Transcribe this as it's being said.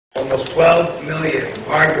almost 12 million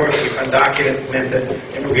hard-working,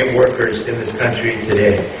 undocumented immigrant workers in this country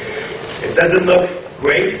today. It doesn't look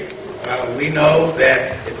great. We know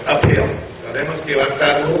that it's uphill. Sabemos que va a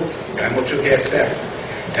estar duro, hay mucho que hacer.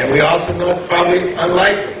 And we also know it's probably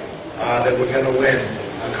unlikely that we're going to win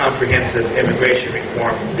a comprehensive immigration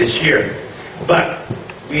reform this year. But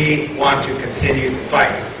we want to continue to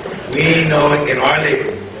fight. We know in our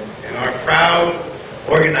labor movement, in our proud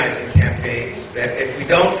organizing campaigns, that if we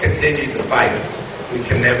don't continue to fight, we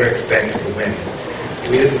can never expect to win.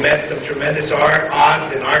 We have met some tremendous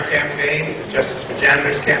odds in our campaigns, the Justice for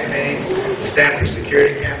Janitors campaigns, the Stand for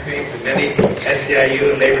Security campaigns, and many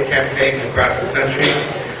SEIU and labor campaigns across the country.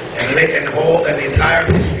 And the entire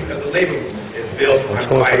history of the labor movement is built on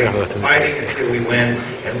fighting until we win,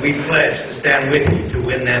 and we pledge to stand with you to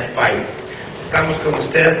win that fight. Estamos con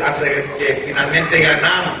ustedes hasta que finalmente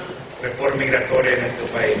ganamos reforma migratoria en este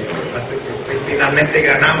país. Hasta que finalmente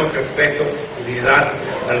ganamos respeto y dignidad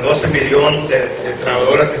a los 12 millones de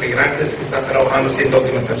trabajadoras inmigrantes que están trabajando sin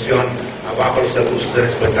documentación abajo los abusos de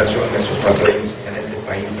explotación de sus patrones en este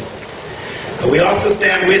país. We also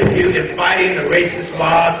stand with you in fighting the racist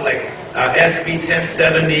laws like SB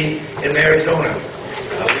 1070 in Arizona.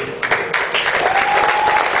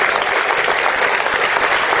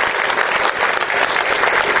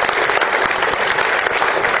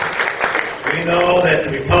 We know that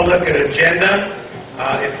the Republican agenda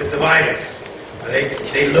is to divide us.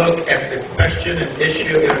 They look at the question and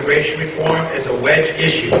issue of immigration reform as a wedge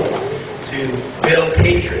issue to build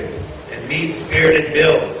hatred and mean-spirited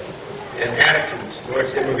bills and attitudes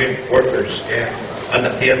towards immigrant workers and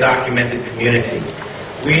the undocumented community.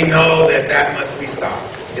 We know that must be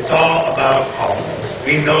stopped. It's all about all of us.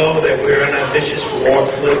 We know that we're in a vicious war,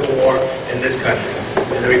 political war in this country.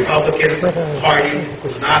 And the Republican Party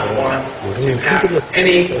does not want to pass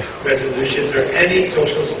any resolutions or any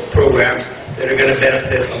social programs that are going to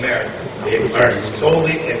benefit America. They are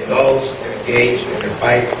solely indulged and engaged in their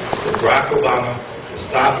fight with Barack Obama to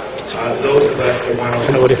stop those of us that want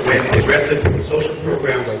to win aggressive social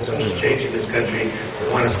programs and social change in this country, that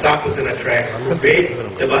want to stop us in our tracks, create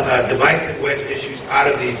divisive wedge issues out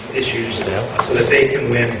of these issues so that they can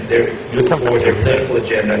move forward their political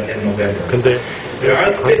agenda in November. There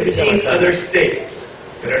are 15 other states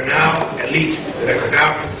that are now,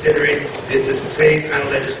 considering this same kind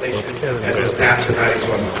of legislation as was passed in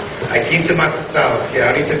Arizona. Hay 15 más estados que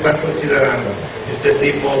ahorita están considerando este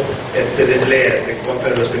tipo de leyes en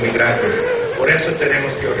contra de los inmigrantes. Por eso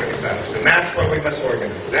tenemos que organizarnos. And that's where we must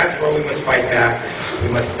organize. That's where we must fight back.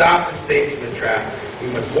 We must stop the states in the trap.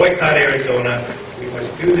 We must boycott Arizona. We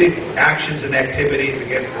must do the actions and activities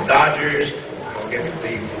against the Dodgers, against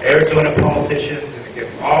the Arizona politicians, and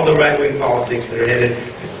against all the right-wing politics that are headed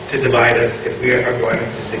to divide us if we are going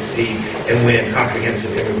to succeed and win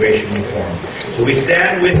comprehensive immigration reform. So we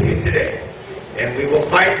stand with you today, and we will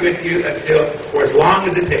fight with you for as long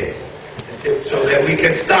as it takes, so that we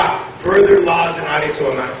can stop further laws in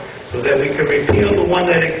Arizona, so that we can repeal the one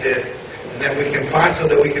that exists, and that we can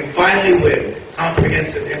finally win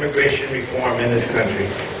comprehensive immigration reform in this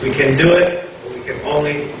country. We can do it, but we can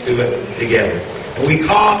only do it together. And we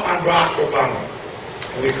call on Barack Obama,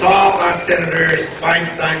 and we call on Senators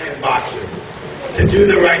Feinstein and Boxer to do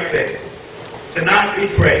the right thing, to not be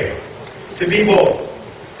afraid, to be bold,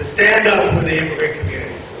 to stand up for the immigrant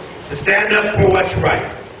community, to stand up for what's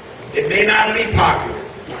right. It may not be popular,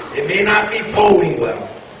 it may not be polling well,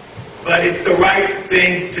 but it's the right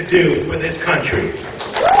thing to do for this country.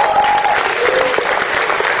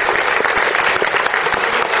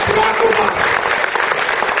 Barack Obama,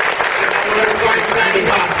 Senador Feinstein y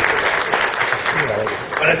Boxer,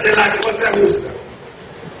 para hacer la cosa justa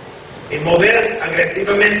y mover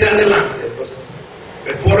agresivamente adelante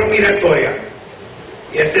reforma migratoria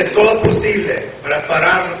y hacer todo posible para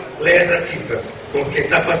parar leyes racistas con lo que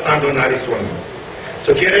está pasando en Arizona.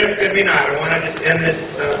 So quiero terminar. I want to just end this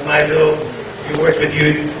my little few words with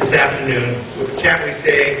you this afternoon with a chant we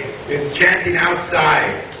say. We've been chanting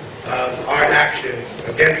outside our actions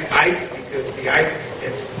against ICE, because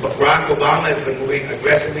Barack Obama has been moving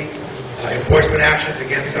aggressively. Enforcement actions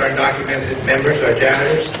against our undocumented members, our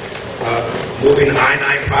janitors, moving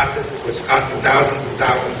I-9 processes which cost thousands and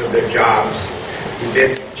thousands of their jobs. We've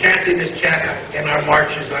been chanting this chant in our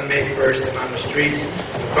marches on May 1st and on the streets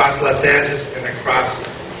across Los Angeles and across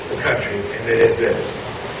the country, and it is this.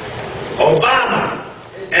 Obama,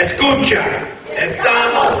 escucha,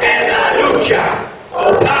 estamos en la lucha.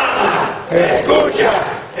 Obama,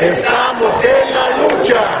 escucha, estamos en la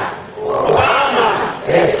lucha. Obama,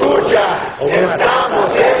 escucha,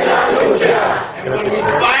 estamos en la lucha. And when we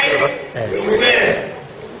fight, we win.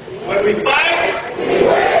 When we fight, we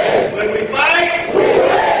win.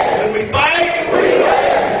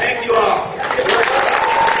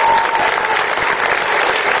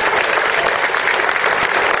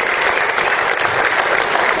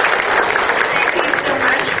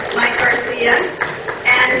 Cynthia.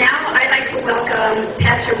 And now I'd like to welcome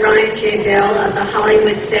Pastor Ryan J. Bell of the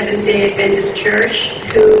Hollywood Seventh-day Adventist Church,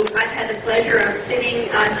 who I've had the pleasure of sitting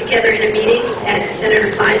together in a meeting at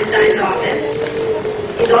Senator Feinstein's office.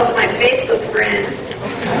 He's also my Facebook friend.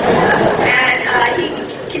 And he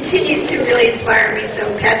continues to really inspire me.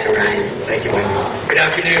 So, Pastor Ryan. Thank you, Wendy. Good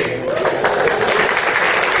afternoon.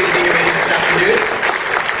 Good to be here this afternoon.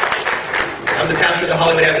 I'm the pastor of the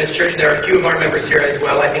Hollywood Adventist Church. There are a few of our members here as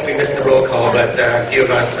well. I think we missed the roll call, but a few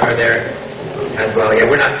of us are there as well. Yeah,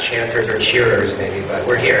 we're not chanters or cheerers, maybe, but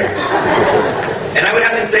we're here. And I would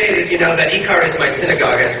have to say that, that ICAR is my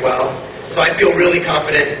synagogue as well. So I feel really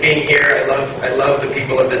confident being here. I love the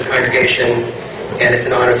people of this congregation, and it's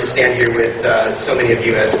an honor to stand here with so many of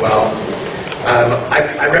you as well.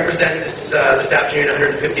 I represent this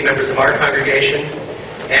afternoon 150 members of our congregation.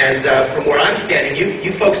 And from where I'm standing,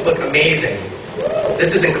 you folks look amazing.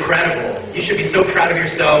 This is incredible. You should be so proud of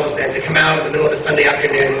yourselves, and to come out in the middle of a Sunday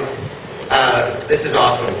afternoon, this is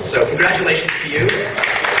awesome. So congratulations to you.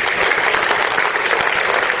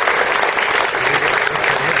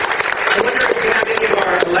 I wonder if we have any of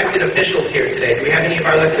our elected officials here today. Do we have any of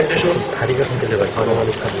our elected officials?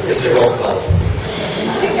 This is a roll call.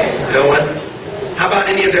 No one? How about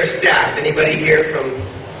any of their staff? Anybody here from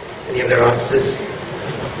any of their offices?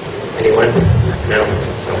 Anyone? No?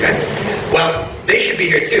 Okay. Well, they should be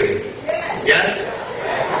here too. Yes?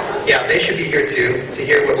 Yeah, they should be here too to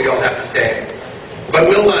hear what we all have to say. But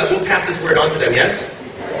we'll pass this word on to them, yes?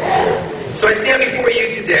 So I stand before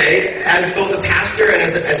you today as both a pastor and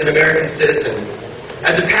as an American citizen.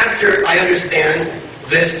 As a pastor, I understand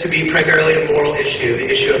this to be primarily a moral issue, the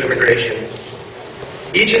issue of immigration.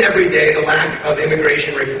 Each and every day, the lack of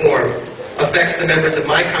immigration reform affects the members of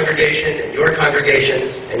my congregation and your congregations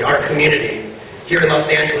and our community here in Los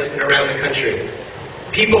Angeles and around the country.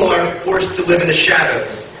 People are forced to live in the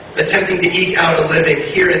shadows, attempting to eke out a living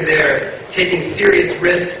here and there, taking serious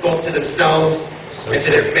risks both to themselves and to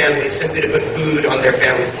their families simply to put food on their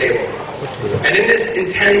family's table. And in this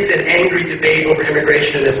intense and angry debate over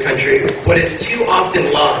immigration in this country, what is too often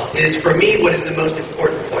lost is, for me, what is the most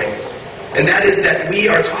important point. And that is that we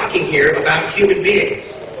are talking here about human beings.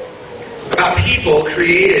 About people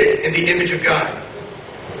created in the image of God.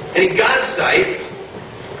 And in God's sight,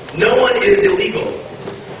 no one is illegal.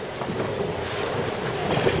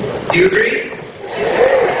 Do you agree?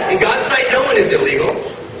 In God's sight, no one is illegal.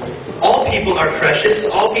 All people are precious.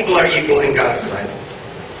 All people are equal in God's sight.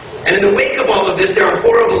 And in the wake of all of this, there are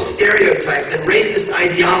horrible stereotypes and racist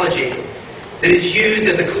ideology that is used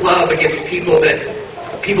as a club against people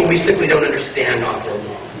we simply don't understand often.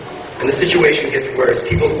 And the situation gets worse.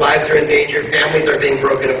 People's lives are in danger. Families are being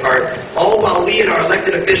broken apart. All while we and our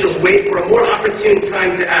elected officials wait for a more opportune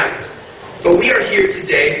time to act. But we are here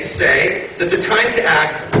today to say that the time to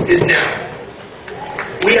act is now.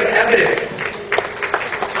 We have evidence.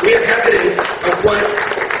 We have evidence of what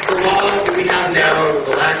the law that we have now, or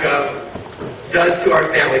the lack of, does to our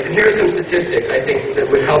families. And here are some statistics, I think, that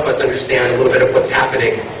would help us understand a little bit of what's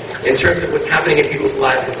happening in terms of what's happening in people's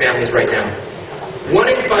lives and families right now. 1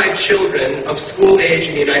 in 5 children of school age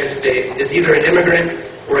in the United States is either an immigrant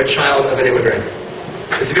or a child of an immigrant.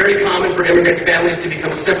 It's very common for immigrant families to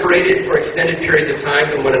become separated for extended periods of time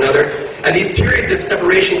from one another, and these periods of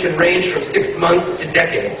separation can range from 6 months to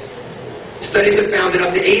decades. Studies have found that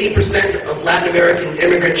up to 80% of Latin American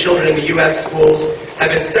immigrant children in the U.S. schools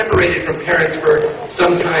have been separated from parents for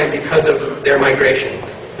some time because of their migration.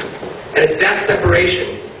 And it's that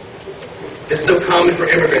separation that's so common for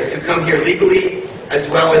immigrants who come here legally as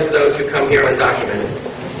well as those who come here undocumented.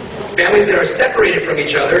 Families that are separated from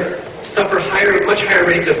each other suffer much higher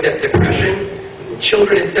rates of depression.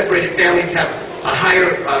 Children in separated families have a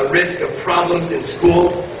higher risk of problems in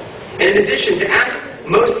school. And in addition, to ask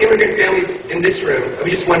most immigrant families in this room,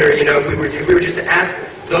 we just wonder, if we were just to ask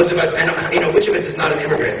those of us, and which of us is not an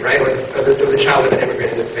immigrant, right, or the child of an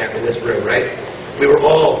immigrant in this family, in this room, right? We were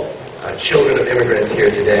all children of immigrants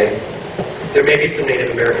here today. There may be some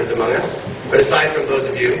Native Americans among us, but aside from those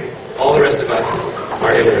of you, all the rest of us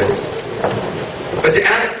are immigrants. But to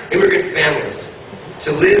ask immigrant families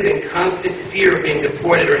to live in constant fear of being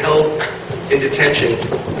deported or held in detention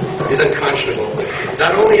is unconscionable.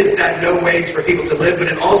 Not only is that no wage for people to live,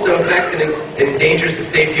 but it also affects and endangers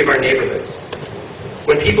the safety of our neighborhoods.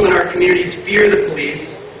 When people in our communities fear the police,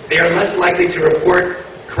 they are less likely to report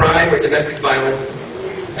crime or domestic violence.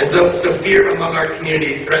 And so fear among our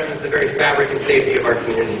communities threatens the very fabric and safety of our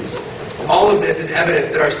communities. All of this is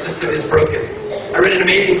evidence that our system is broken. I read an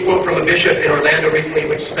amazing quote from a bishop in Orlando recently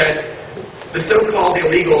which said, "The so-called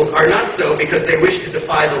illegals are not so because they wish to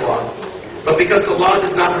defy the law. but because the law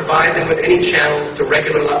does not provide them with any channels to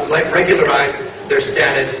regularize their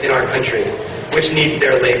status in our country, which needs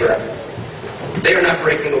their labor. They are not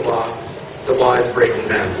breaking the law is breaking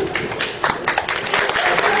them.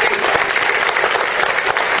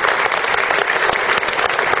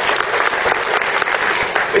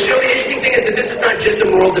 But you know, the interesting thing is that this is not just a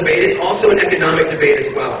moral debate, it's also an economic debate as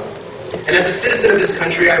well. And as a citizen of this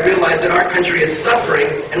country, I realize that our country is suffering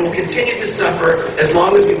and will continue to suffer as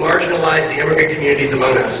long as we marginalize the immigrant communities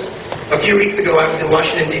among us. A few weeks ago, I was in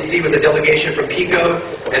Washington, D.C. with a delegation from PICO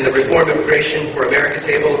and the Reform Immigration for America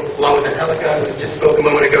table, along with Angelica, who just spoke a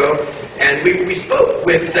moment ago. And we spoke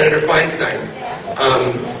with Senator Feinstein.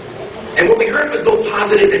 And what we heard was both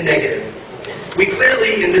positive and negative. We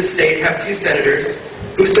clearly, in this state, have two senators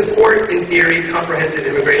who support, in theory, comprehensive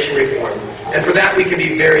immigration reform. And for that, we can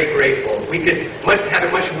be very grateful. We could have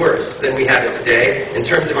it much worse than we have it today in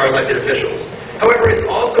terms of our elected officials. However, it's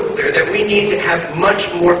also clear that we need to have much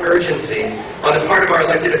more urgency on the part of our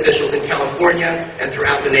elected officials in California and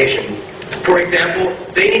throughout the nation. For example,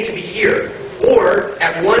 they need to be here, or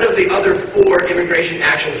at one of the other 4 immigration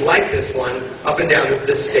actions like this one up and down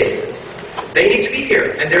this state. They need to be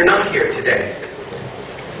here, and they're not here today.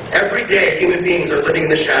 Every day, human beings are living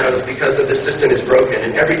in the shadows because of the system is broken,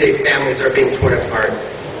 and every day families are being torn apart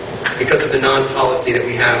because of the non-policy that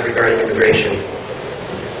we have regarding immigration.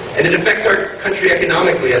 And it affects our country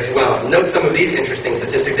economically as well. Note some of these interesting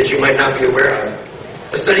statistics that you might not be aware of.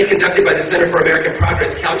 A study conducted by the Center for American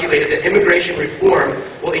Progress calculated that immigration reform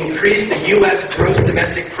will increase the U.S. gross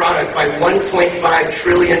domestic product by $1.5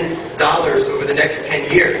 trillion over the next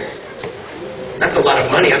 10 years. That's a lot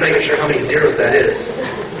of money. I'm not even sure how many zeros that is.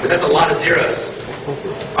 But that's a lot of zeros.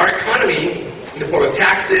 Our economy, in the form of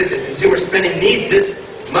taxes and consumer spending, needs this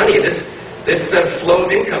money, this flow of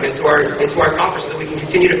income into our coffers so that we can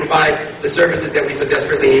continue to provide the services that we so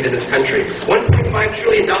desperately need in this country. $1.5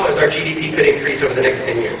 trillion our GDP could increase over the next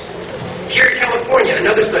 10 years. Here in California,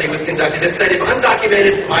 another study was conducted that said if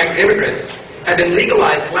undocumented immigrants had been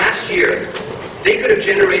legalized last year, they could have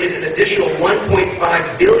generated an additional $1.5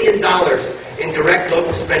 billion in direct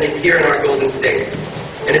local spending here in our Golden State.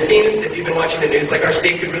 And it seems, if you've been watching the news, like our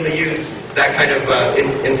state could really use that kind of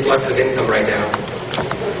influx of income right now.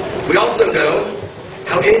 We also know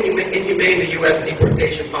how inhumane the U.S.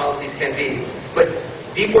 deportation policies can be. But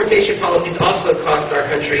deportation policies also cost our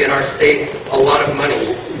country and our state a lot of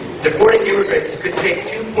money. Deporting immigrants could take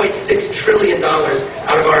 $2.6 trillion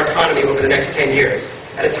out of our economy over the next 10 years.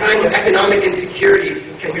 At a time of economic insecurity,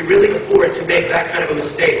 can we really afford to make that kind of a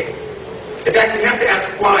mistake? In fact, we have to ask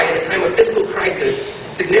why, at a time of fiscal crisis,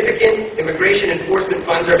 significant immigration enforcement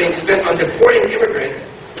funds are being spent on deporting immigrants,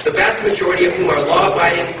 the vast majority of whom are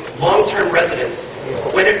law-abiding, long-term residents,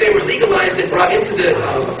 when if they were legalized and brought into the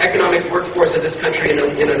economic workforce of this country in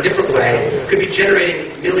a different way, could be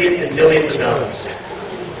generating millions and millions of dollars.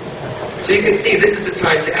 So you can see this is the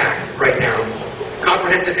time to act right now.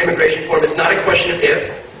 Comprehensive immigration reform is not a question of if,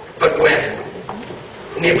 but when.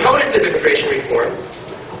 And the opponents of immigration reform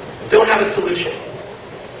don't have a solution.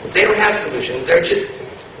 They don't have solutions. They're just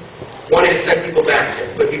wanting to send people back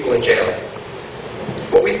and put people in jail.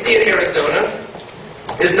 What we see in Arizona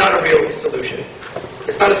is not a real solution.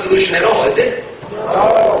 It's not a solution at all, is it?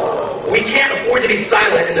 No. We can't afford to be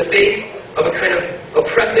silent in the face of a kind of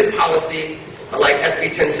oppressive policy like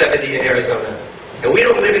SB 1070 in Arizona. And we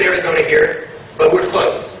don't live in Arizona here, but we're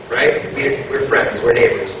close, right? We're friends, we're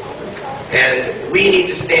neighbors. And we need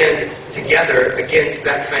to stand together against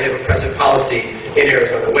that kind of oppressive policy in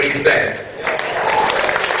Arizona. What do you say?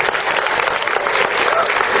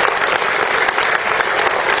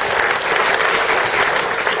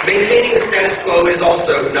 Maintaining the status quo is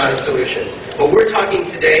also not a solution. But we're talking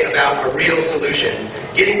today about a real solution,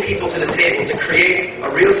 getting people to the table to create a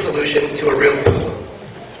real solution to a real problem.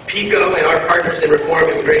 PICO and our partners in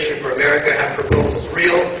Reform Immigration for America have proposals,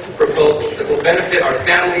 real proposals that will benefit our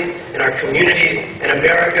families and our communities and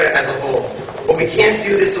America as a whole. But we can't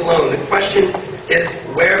do this alone. The question is,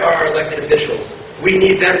 where are our elected officials? We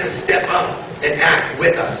need them to step up and act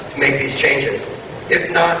with us to make these changes.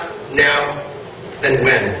 If not now, then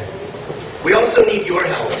when? We also need your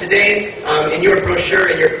help. Today, in your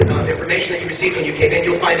brochure and your information that you received when you came in,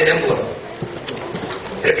 you'll find an envelope.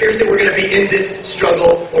 It appears that we're going to be in this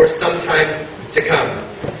struggle for some time to come.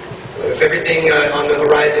 If everything on the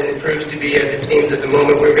horizon proves to be as it seems at the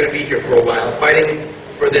moment, we're going to be here for a while, fighting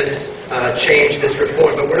for this change, this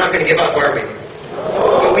reform. But we're not going to give up, are we?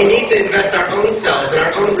 But we need to invest our own selves and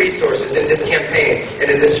our own resources in this campaign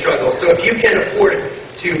and in this struggle. So if you can afford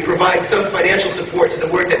to provide some financial support to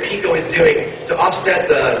the work that PICO is doing to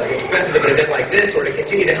offset the expenses of an event like this, or to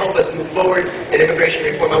continue to help us move forward in immigration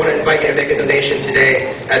reform, I want to invite you to make a donation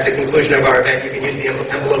today at the conclusion of our event. You can use the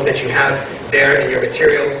envelope that you have there in your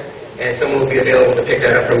materials, and someone will be available to pick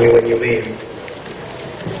that up from you when you leave.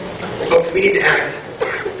 Folks, we need to act,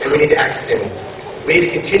 and we need to act soon. We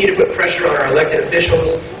need to continue to put pressure on our elected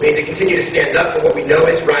officials. We need to continue to stand up for what we know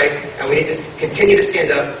is right, and we need to continue to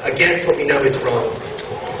stand up against what we know is wrong.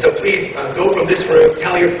 So please, go from this room,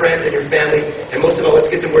 tell your friends and your family, and most of all, let's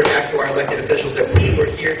get the word back to our elected officials that we were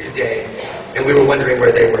here today, and we were wondering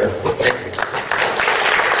where they were. Thank you.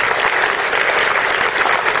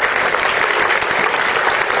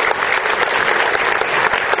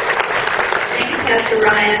 Thank you, Pastor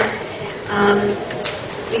Ryan.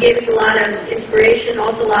 You gave us a lot of inspiration,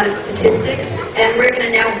 also a lot of statistics, and we're going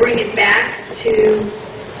to now bring it back to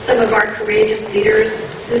some of our courageous leaders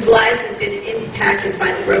whose lives have been impacted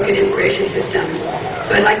by the broken immigration system.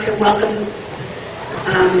 So I'd like to welcome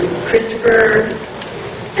Christopher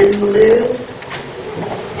and Malou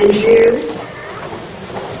and Jude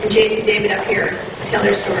and J.C. David up here to tell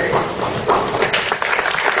their stories.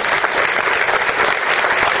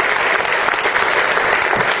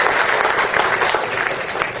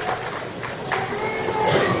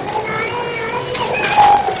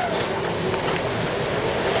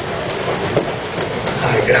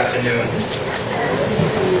 Good afternoon.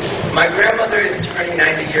 My grandmother is turning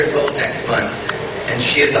 90 years old next month, and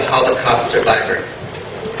she is a Holocaust survivor.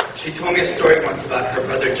 She told me a story once about her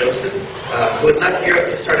brother Joseph, who had left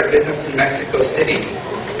Europe to start a business in Mexico City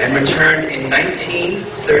and returned in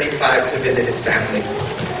 1935 to visit his family.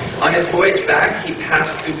 On his voyage back, he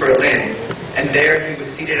passed through Berlin, and there he was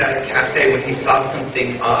seated at a cafe when he saw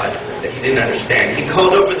something odd that he didn't understand. He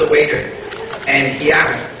called over the waiter, and he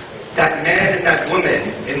asked, "That man and that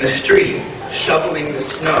woman in the street shoveling the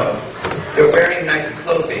snow, they're wearing nice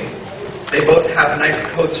clothing. They both have nice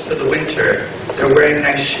coats for the winter. They're wearing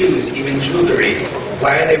nice shoes, even jewelry.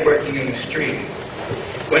 Why are they working in the street?"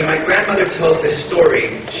 When my grandmother tells this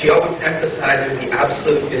story, she always emphasizes the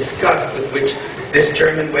absolute disgust with which this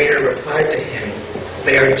German waiter replied to him,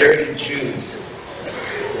 "They are dirty Jews."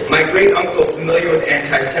 My great-uncle, familiar with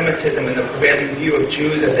anti-Semitism and the prevailing view of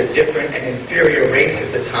Jews as a different and inferior race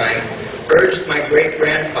at the time, urged my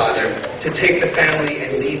great-grandfather to take the family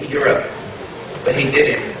and leave Europe. But he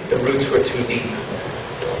didn't. The roots were too deep.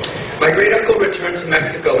 My great-uncle returned to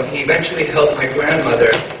Mexico, and he eventually helped my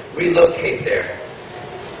grandmother relocate there,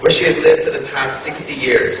 where she had lived for the past 60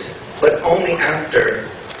 years, but only after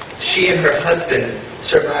she and her husband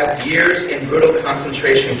survived years in brutal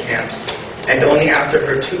concentration camps, and only after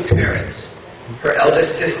her two parents, her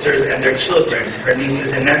eldest sisters and their children, her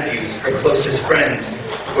nieces and nephews, her closest friends,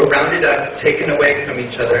 were rounded up, taken away from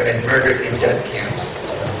each other, and murdered in death camps.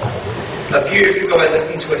 A few years ago, I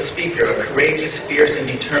listened to a speaker, a courageous, fierce, and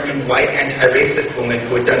determined white anti-racist woman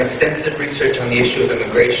who had done extensive research on the issue of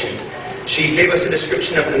immigration. She gave us a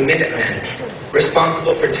description of the Minutemen,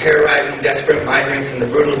 responsible for terrorizing desperate migrants in the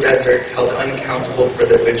brutal desert, held unaccountable for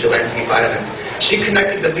their vigilante violence. She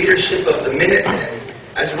connected the leadership of the Minutemen,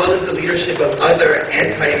 as well as the leadership of other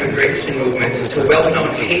anti-immigration movements, to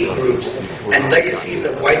well-known hate groups and legacies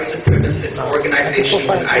of white supremacist organizations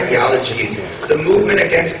and ideologies. The movement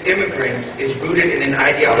against immigrants is rooted in an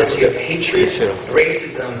ideology of hatred,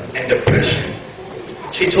 racism, and oppression.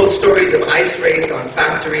 She told stories of ICE raids on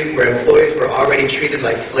factories where employees were already treated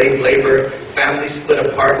like slave labor, families split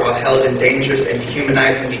apart while held in dangerous and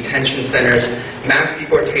dehumanizing detention centers, mass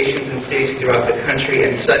deportations in cities throughout the country,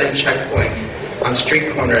 and sudden checkpoints on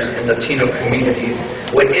street corners in Latino communities.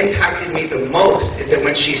 What impacted me the most is that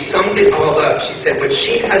when she summed it all up, she said what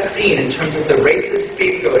she has seen in terms of the racist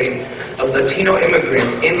scapegoating of Latino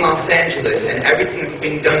immigrants in Los Angeles and everything that's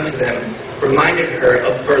being done to them reminded her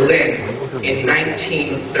of Berlin in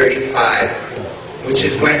 1935, which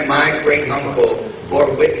is when my great-uncle bore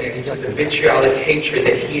witness to the vitriolic hatred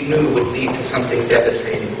that he knew would lead to something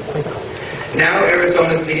devastating. Now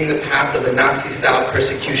Arizona is leading the path of the Nazi-style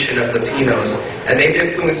persecution of Latinos, and they've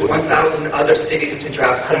influenced 1,000 other cities to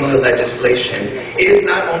draft similar legislation. It is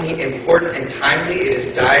not only important and timely, it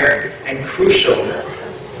is dire and crucial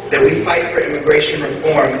that we fight for immigration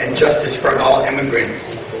reform and justice for all immigrants,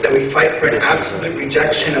 that we fight for an absolute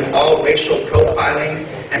rejection of all racial profiling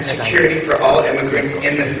and security for all immigrants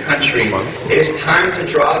in this country. It is time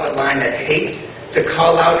to draw the line at hate, to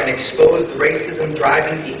call out and expose the racism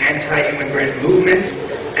driving the anti-immigrant movement,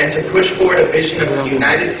 and to push forward a vision of the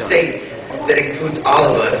United States that includes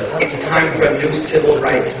all of us. It's time for a new civil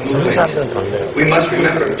rights movement. We must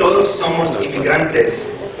remember, todos somos inmigrantes.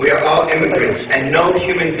 We are all immigrants, and no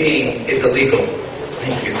human being is illegal.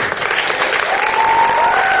 Thank you. My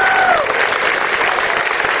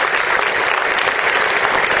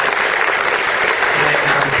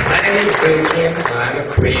name is Jung Kim. I'm a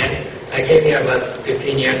Korean. I came here about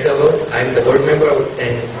 15 years ago. I'm the board member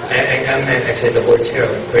and I'm actually the board chair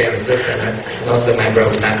of Korean Research Center and also a member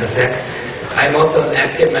of NACASEC. I'm also an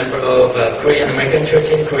active member of Korean American Church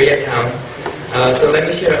in Koreatown. So let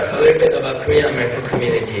me share a little bit about Korean American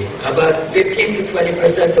community. About 15 to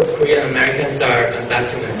 20% of Korean Americans are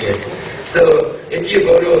undocumented. So if you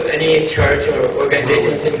go to any church or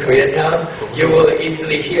organizations in Koreatown, you will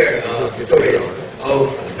easily hear stories of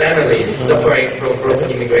families suffering from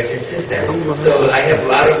broken immigration system. So I have a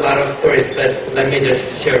lot of stories, but let me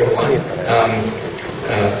just share one.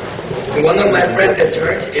 One of my friends at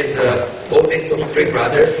church is the oldest of three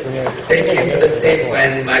brothers. They came to the States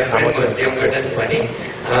when my friend was younger than 20.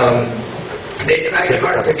 They tried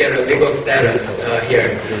hard to get a legal status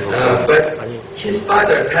here, but his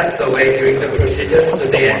father passed away during the procedure, so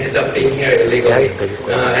they ended up being here illegally.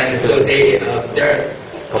 And so their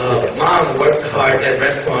mom worked hard at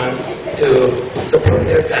restaurants to support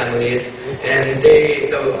their families, and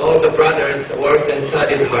all the brothers worked and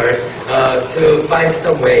studied hard to find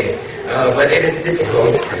some way. But it is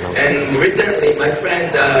difficult. And recently, my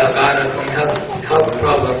friend got some health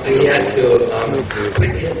problems, so he had to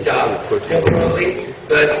quit his job temporarily.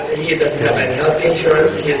 But he doesn't have any health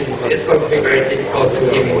insurance. It's going to be very difficult to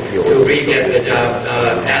him to re-get the job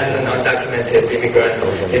as an undocumented immigrant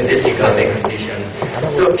in this economic condition.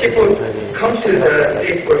 So people come to the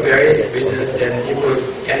States for various reasons, and people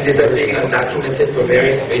ended up being undocumented for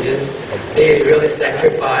various reasons. They really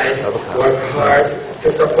sacrifice, work hard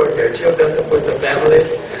to support their children, support their families,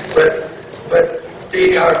 but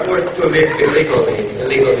they are forced to live illegally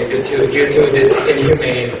due to this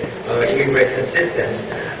inhumane immigration systems.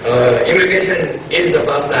 Immigration is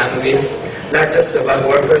about families, not just about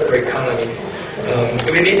workers or economies.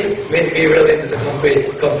 We need to be really into the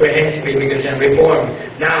comprehensive immigration reform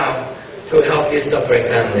now to help these suffering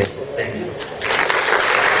families. Thank you.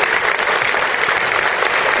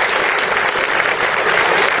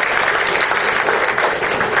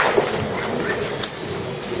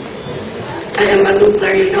 I am Anu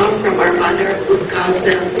Clarino from our Motherhood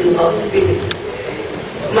Council in Los Feliz.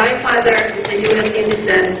 My father is a U.S.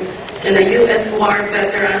 citizen and a U.S. war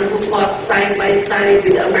veteran who fought side by side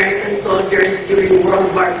with American soldiers during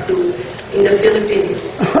World War II in the Philippines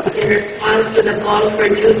in response to the call for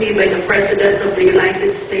duty by the President of the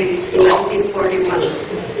United States in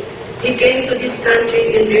 1941. He came to this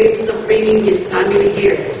country in dreams of bringing his family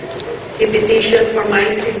here. He petitioned for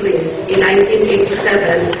my siblings in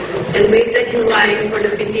 1987 and waited in line for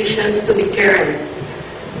the petitions to be carried.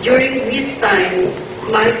 During this time,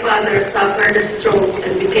 my father suffered a stroke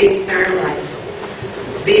and became paralyzed.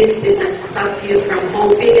 This did not stop you from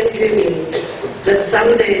hoping and dreaming that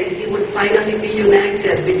someday he would finally be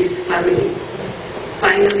united with his family.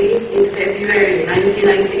 Finally, in February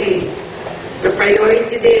 1998, the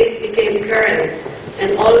priority date became current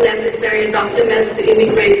and all necessary documents to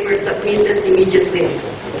immigrate were submitted immediately.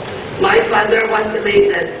 My father was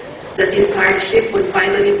elated that his hardship would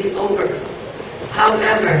finally be over.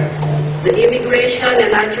 However, the Immigration and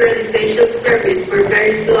Naturalization Service were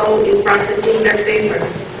very slow in processing their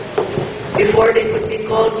papers. Before they could be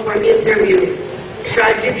called for interview,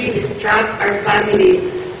 tragedy struck our family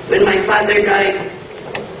when my father died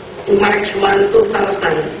in March 1,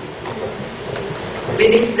 2000.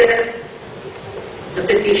 With his death, the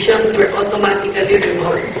petitions were automatically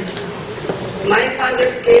revoked. My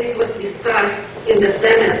father's case was discussed in the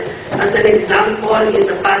Senate as an example in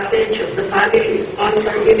the passage of the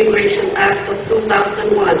Family-Sponsored Immigration Act of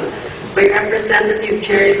 2001 by Representative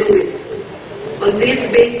Jerry Lewis. On this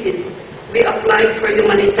basis, we applied for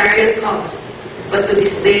humanitarian cause, but to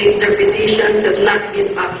this day, their petitions have not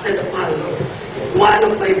been acted upon. One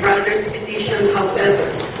of my brother's petitions,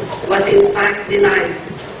 however, was in fact denied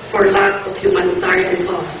for lack of humanitarian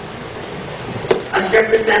cause. As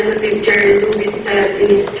Representative Jerry Lewis said in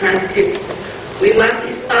his transcript, we must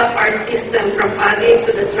stop our system from adding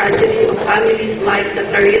to the tragedy of families like the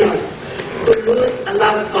Clarinos who lose a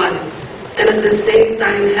loved one and at the same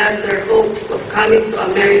time have their hopes of coming to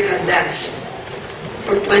America dashed.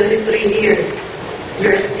 For 23 years,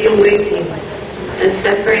 we are still waiting and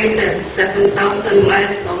separated 7,000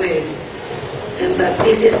 miles away. And that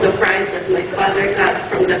this is the price that my father got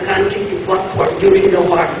from the country he fought for during the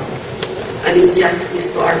war, an injustice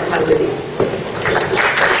to our family.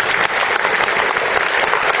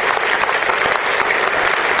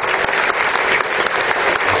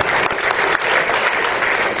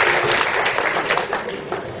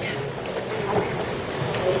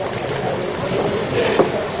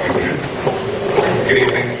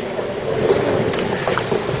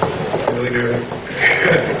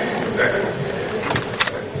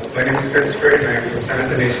 Christopher, and I'm from Son of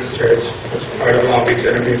the Nations Church, which is part of Long Beach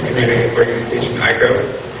Interfaith Community Organization,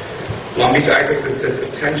 PICO. Long Beach PICO consists of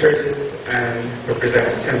 10 churches and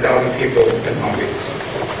represents 10,000 people in Long Beach.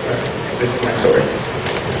 This is my story.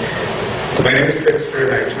 My name is Christopher,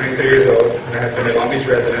 and I'm 23 years old, and I have been a Long Beach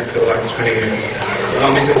resident for the last 20 years.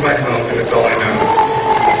 Long Beach is my home, and it's all I know.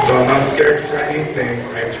 Though I'm not scared to try anything,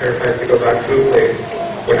 I am terrified to go back to a place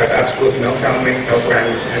where I have absolutely no family, no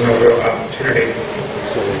friends, and no real opportunity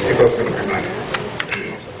to go somewhere in life.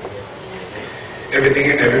 Everything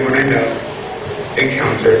and everyone I know,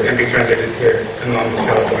 encounter, and befriended is here in Long Beach,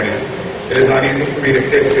 California. It is not easy for me to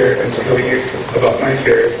sit here and tell you about my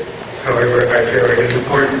fears. However, I feel it is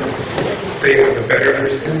important that you have a better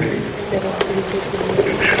understanding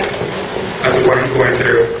of what I'm going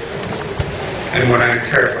through and what I am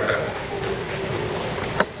terrified of.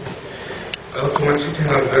 I also want you to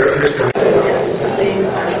have a better understanding.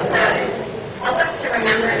 Help us to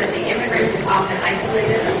remember that the immigrants are often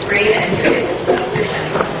isolated, afraid, and treated with suspicion.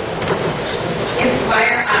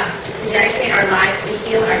 Inspire us to dedicate our lives to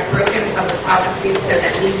heal our broken public policies so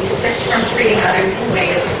that we desist from treating others in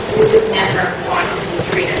ways we would never want to be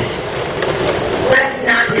treated. Let us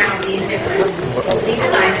not now be indifferent to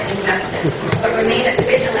legalize injustice, but remain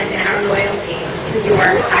vigilant in our loyalty to your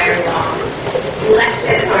higher law.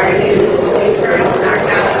 Blessed are you, eternal our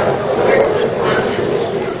God, mercy conscious.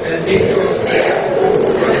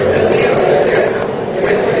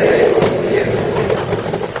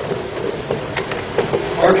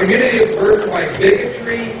 Our community is burdened by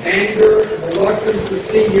bigotry, anger, reluctance to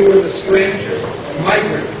see you as a stranger, a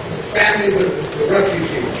migrant, families of the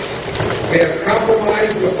refugees. We have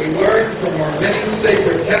compromised what we learned from our many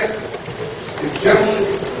sacred texts to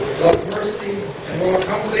gentleness, love mercy, and walk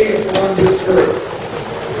humbly upon this earth.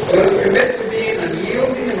 Let us commit to being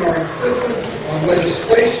unyielding in our insistence on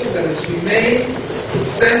legislation that is humane,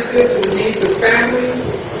 sensitive to the needs of families,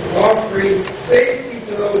 offering safety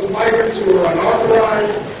to those migrants who are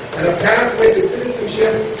unauthorized, and a pathway to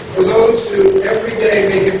citizenship for those who every day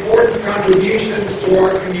make important contributions to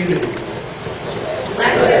our community.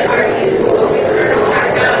 Blessed are you, O eternal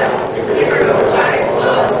our God, giver of life,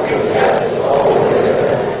 love, and justice all over the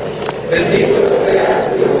earth. Bendito seas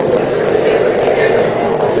tú,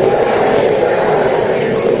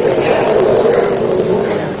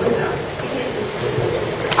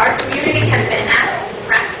 Our community has been asked to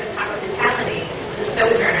practice hospitality to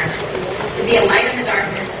sojourners, to be a light in the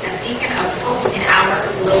darkness, a beacon of hope in our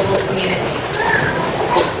global community.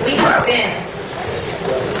 We have been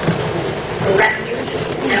a refuge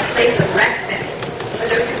and a place of respite for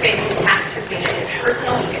those who face catastrophe that is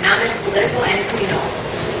personal, economic, political, and communal.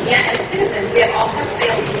 Yet, as citizens, we have also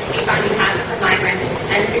failed to speak on behalf of the migrants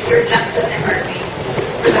and secure justice and mercy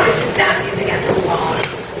for those whose back is against the wall.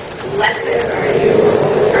 Blessed are you,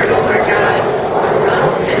 eternal our God, our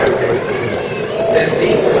love and our mercy.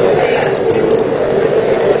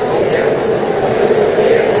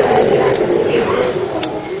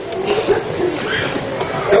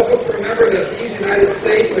 help us remember that these United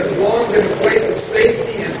States have long been a place of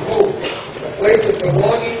safety and hope, a place of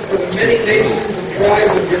belonging for the many nations and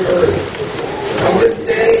tribes of your earth. On this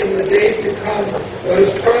day and the days to come, let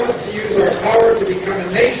us promise to use our power to become a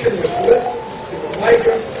nation which listens to the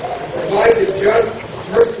migrants and provides a just,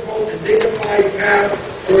 merciful, and dignified path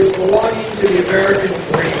towards belonging to the American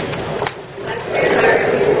dream. Blessed are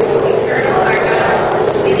you, eternal our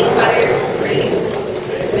God, leading by your stream.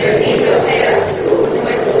 Bendito seas tú,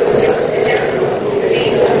 nuestro Dios eterno,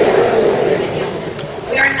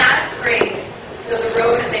 we are not afraid, though the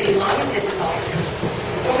road may be long and difficult,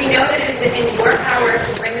 for we know that it is within your power to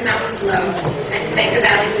bring the mountains low and to make the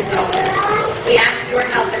valleys exalted. We ask your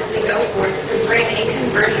help as we go forth to bring a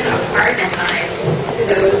conversion of heart and mind to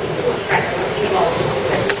those oppressed people,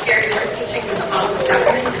 as we share your teachings in the halls of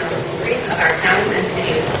government and on the streets of our towns and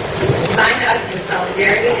cities. Bind us in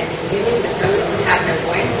solidarity and communion with those who have no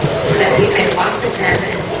voice, so that we may walk with them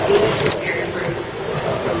and speak their truth.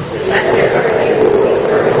 Blessed are you,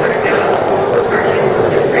 eternal our God, hearken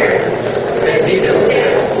to prayers. Bendito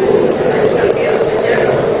seas tú, nuestro Dios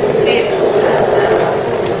eterno,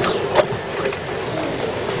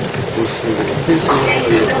 Thank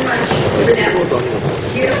you so much for that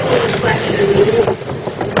beautiful reflection.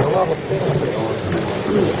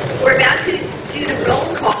 We're about to do the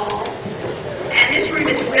roll call, and this room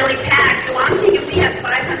is really packed, so I'm thinking we have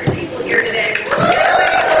 500 people here today.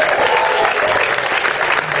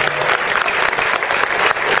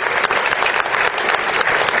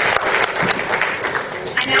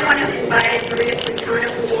 I now want to invite Maria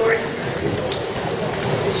Quintana forward.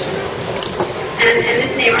 And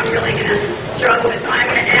this name I'm really going to struggle with, so I'm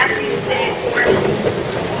going to ask you to say it for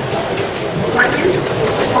me.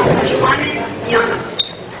 Young.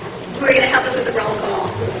 Who are going to help us with the roll call.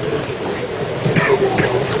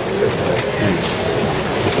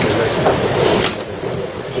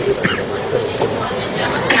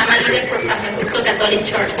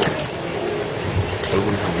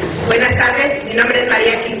 Buenas tardes, mi nombre es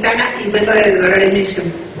María Quintana y vengo de Dolores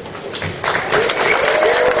Mission.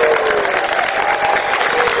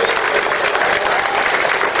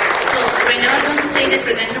 So, right now I'm going to say the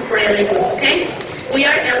credentials for LA Group, okay? We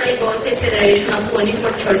are LA Group, a federation of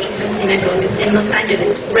 24 churches and synagogues in Los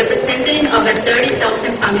Angeles, representing over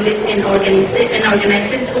 30,000 families and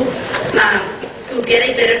organizing to get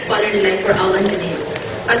a better quality life for all Angelenos.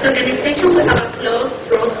 As an organization, we have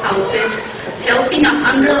closed road houses, helping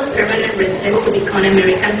 100 permanent residents to become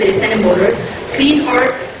American citizens and voters, clean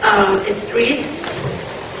our streets,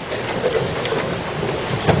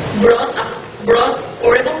 brought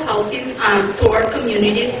affordable housing to our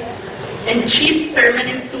communities, and cheap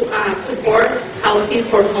permanent support housing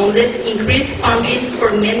for homeless, increased funding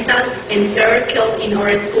for mental and fair care in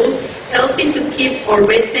our schools, helping to keep our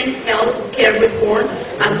resident health care reform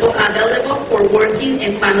available for working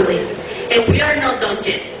and families. And we are not done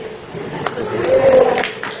yet.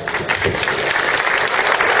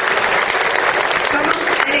 Somos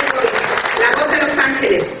la Voz de Los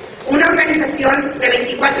Ángeles, una organización de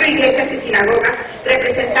 24 iglesias y sinagogas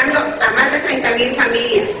representando a más de 30,000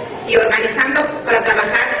 familias y organizando para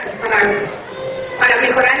trabajar para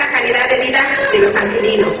mejorar la calidad de vida de los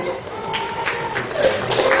angelinos.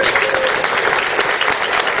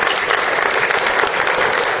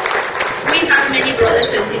 We have many brothers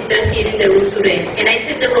and sisters here in the room today, and I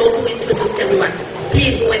take the role to introduce everyone.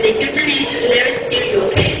 Please, when they hear the name, let us hear you,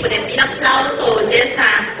 okay? With a big applause or just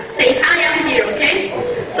say, hi, I'm here, okay?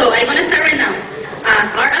 So I'm going to start right now.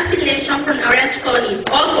 Our affiliation from Orange County.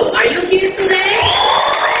 Oko, are you here today?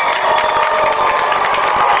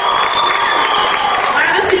 Our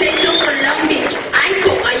affiliation from Long Beach.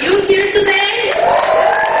 Aiko, are you here today?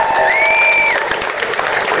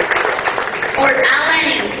 Or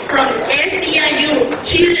Alliance from SEIU,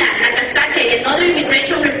 Chile, Nagasaki, and other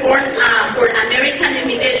immigration reform for American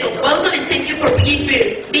immigration. Welcome and thank you for being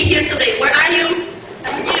here today. Where are you?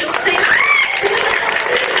 Say hi.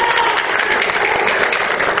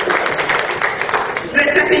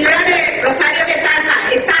 Nuestra Señora de Rosario de Salsa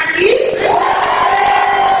está aquí.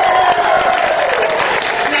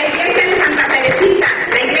 La iglesia de Santa Teresita,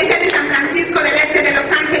 la iglesia de San Francisco del Este de Los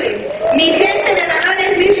Ángeles. Mi gente de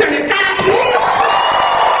Dolores Mission está aquí.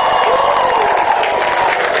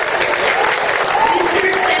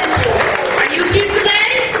 Are you here today?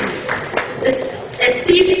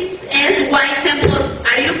 Steve S. White Temple,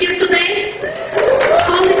 are you here today?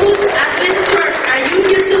 Hollywood Adventist Church, are you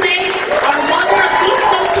here today? Our Mother of Good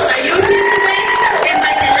Counsel, are you here today? And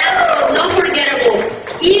by the last but not forgettable,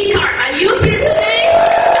 E-Car, are you here today?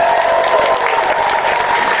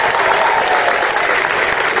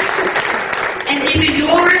 And if you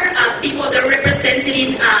are people that are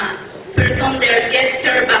representing person that get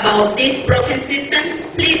served about this broken system,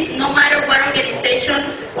 please, no matter what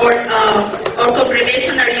organization or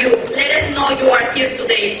congregation are you, let us know you are here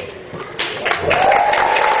today.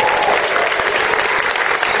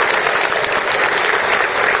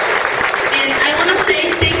 And I want to say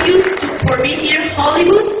thank you for being here,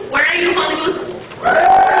 Hollywood. Where are you, Hollywood?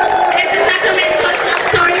 It's in Sacramento. I'm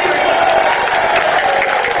sorry.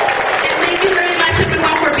 And thank you very much,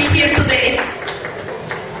 everyone, for being here today.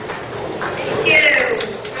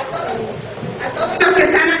 A todos los que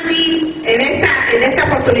están aquí en esta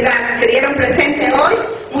oportunidad, que dieron presente hoy,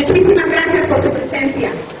 muchísimas gracias por su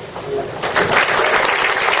presencia.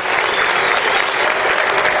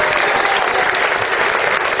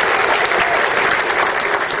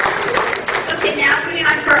 Okay, now moving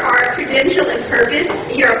on for our credential and purpose.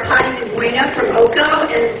 Here are Patty Buena from OCO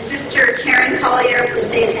and Sister Karen Collier from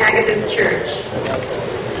St. Agatha's Church.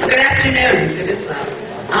 Good afternoon.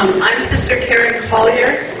 I'm Sister Karen Collier,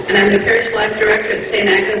 and I'm the Parish Life Director at St.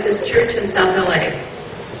 Agatha's Church in South LA.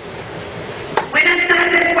 Buenas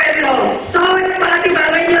tardes, pueblo. Soy Fátima,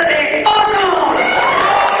 dueño de OCO,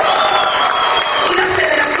 una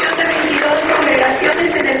federación de 22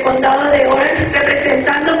 congregaciones en el condado de Orange,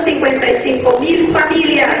 representando 55,000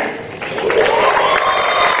 familias.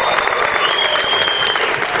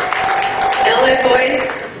 LA Voice,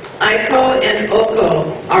 PICO, and OCO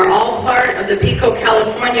are all part of the PICO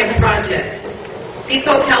California project.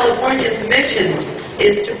 PICO California's mission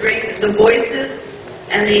is to bring the voices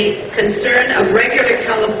and the concern of regular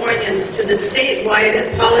Californians to the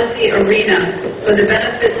statewide policy arena for the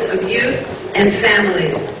benefits of youth and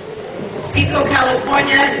families. PICO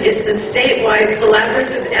California is the statewide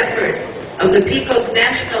collaborative effort of the PICO's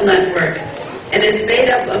national network and is made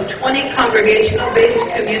up of 20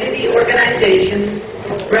 congregational-based community organizations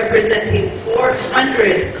representing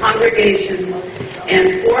 400 congregations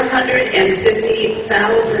and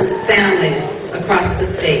 450,000 families across the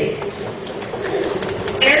state.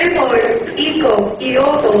 ELEBOL, PICO y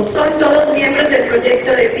OCO son todos miembros del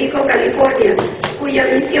proyecto de PICO California, cuya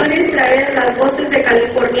misión es traer las voces de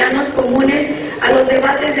californianos comunes a los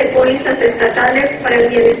debates de pólizas estatales para el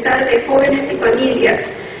bienestar de jóvenes y familias.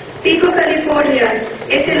 PICO California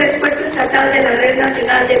es el esfuerzo estatal de la Red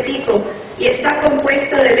Nacional de PICO y está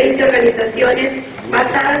compuesto de 20 organizaciones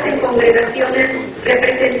basadas en congregaciones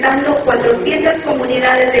representando 400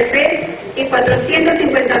 comunidades de fe y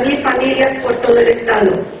 450,000 familias por todo el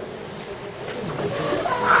estado.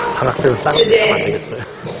 Today,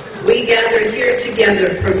 we gather here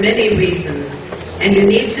together for many reasons, and you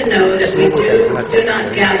need to know that we do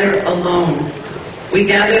not gather alone. We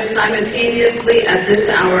gather simultaneously at this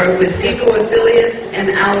hour with PICO affiliates and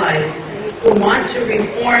allies who want to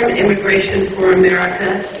reform immigration for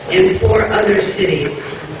America in 4 other cities: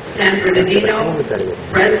 San Bernardino,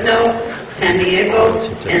 Fresno, San Diego,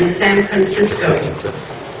 and San Francisco.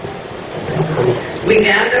 We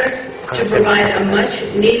gather to provide a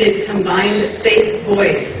much-needed combined faith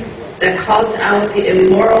voice that calls out the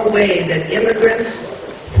immoral way that immigrants,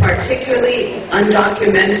 particularly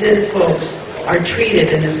undocumented folks, are treated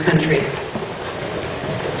in this country.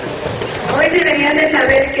 Hoy deberían de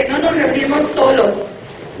saber que no nos reunimos solos,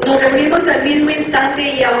 nos reunimos al mismo instante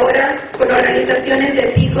y ahora con organizaciones de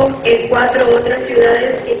PICO en 4 otras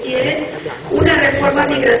ciudades que quieren una reforma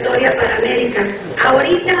migratoria para América.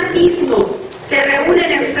 Ahorita mismo se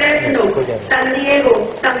reúnen en Fresno, San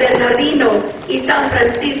Diego, San Bernardino y San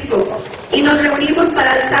Francisco y nos reunimos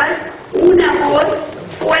para alzar una voz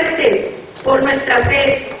fuerte por nuestra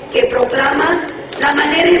fe que proclama la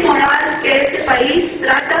manera inmoral que este país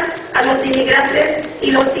trata a los inmigrantes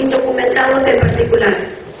y los indocumentados en particular.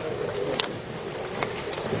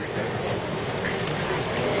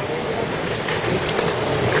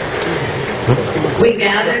 We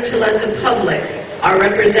gather to let the public, our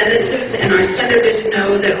representatives and our senators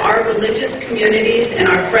know that our religious communities and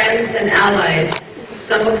our friends and allies,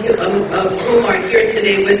 some of whom are here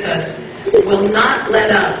today with us, will not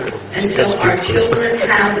let up until our children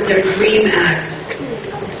have their DREAM Act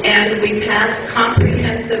and we pass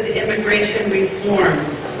comprehensive immigration reform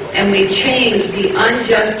and we change the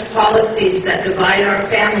unjust policies that divide our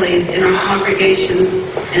families in our congregations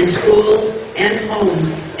and schools and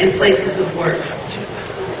homes and places of work.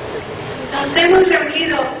 Nos hemos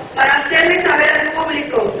reunido para hacerle saber al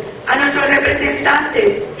público, a nuestros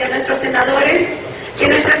representantes y a nuestros senadores que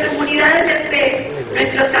nuestras comunidades de fe,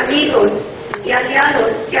 nuestros amigos y aliados,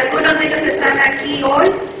 que algunos de ellos están aquí hoy,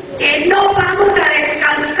 que no vamos a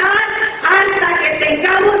descansar hasta que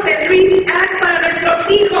tengamos el DREAM Act para nuestros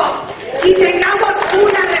hijos y tengamos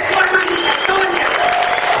una reforma migratoria.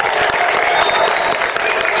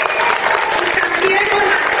 Y cambiemos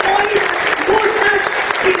las pólizas justas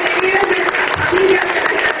y medidas de nuestras familias, de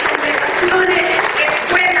nuestras congregaciones,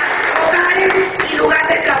 escuelas, hogares y lugar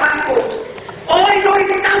de trabajo. Hoy no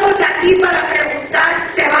estamos aquí para preguntar,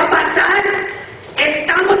 ¿se va a pasar?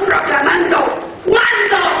 Estamos proclamando,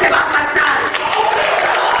 ¿cuándo se va a pasar?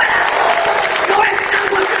 Ahora. No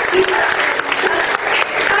estamos aquí para preguntar,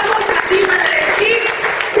 estamos aquí para decir,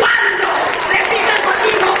 ¿cuándo? Repitan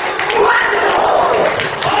conmigo, ¿cuándo?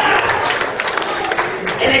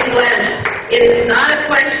 In English, it is not a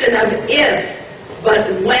question of if, but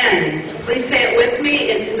when. Please say it with me.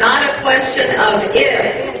 It's not a question of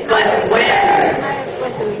if, but when.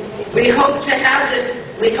 We hope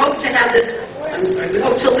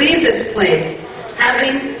to leave this place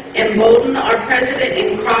having emboldened our President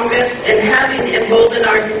in Congress and having emboldened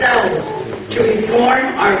ourselves to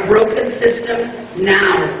reform our broken system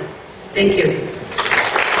now. Thank you.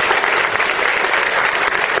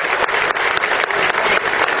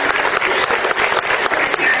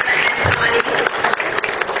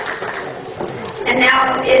 And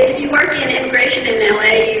now, if you work in immigration in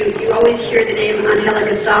LA, you always hear the name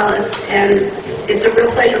Angelica Salas, and it's a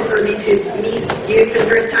real pleasure for me to meet you for the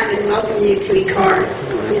first time and welcome you to ICAR.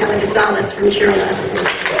 Angelica Salas from Shirla.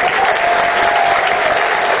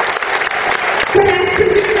 Good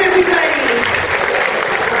afternoon, everybody.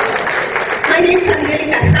 My name is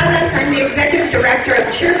Angelica Salas. I'm the Executive Director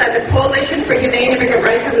of Shirla, the Coalition for Humane Immigrant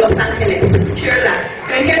Rights of Los Angeles. Shirla.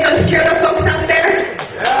 Can I hear those Shirla folks out there?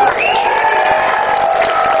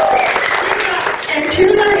 And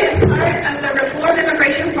Shirla is part of the Reform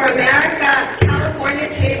Immigration for America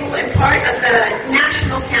California table and part of the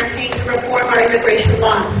national campaign to reform our immigration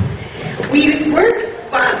laws. We work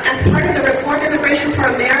as part of the Reform Immigration for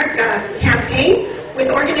America campaign, with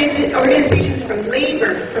organizations from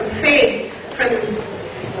labor, from faith,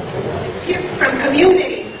 from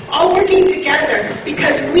community, all working together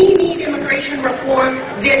because we need immigration reform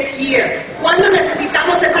this year. ¿Cuándo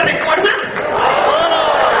necesitamos esa reforma?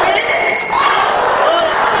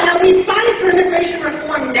 Now we fight for immigration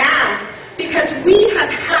reform now because we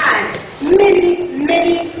have had many,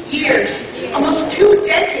 many years, almost 2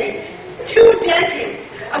 decades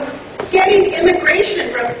of getting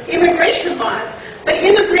immigration laws, but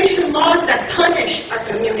immigration laws that punish our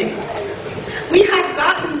community. We have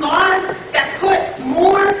gotten laws that put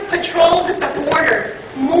more patrols at the border,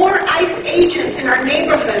 more ICE agents in our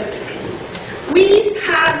neighborhoods. We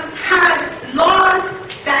have had laws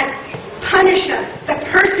that punish us, that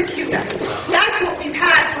persecute us. That's what we've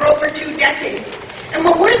had for over 2 decades. And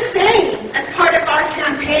what we're saying as part of our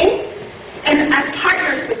campaign, and as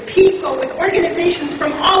partners with PICO, with organizations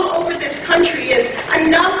from all over this country, is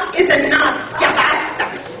enough is enough. Ya basta.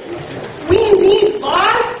 We need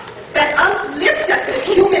laws that uplift us as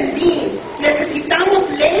human beings. Necesitamos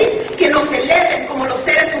leyes que nos eleven como los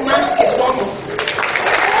seres humanos que somos.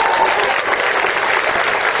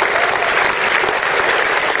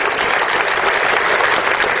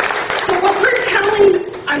 So what we're telling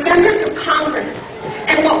our members of Congress,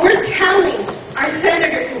 and what we're telling our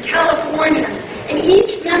senators in California, and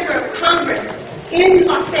each member of Congress in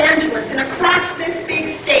Los Angeles and across this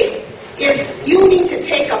big state, is you need to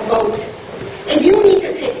take a vote. And you need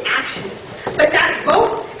to take action. But that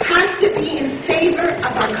vote has to be in favor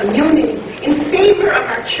of our community, in favor of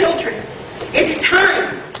our children. It's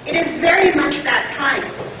time. It is very much that time.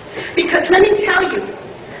 Because let me tell you,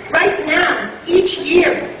 right now, each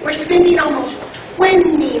year, we're spending almost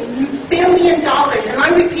 $20 billion. And I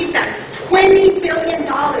repeat that, $20 billion.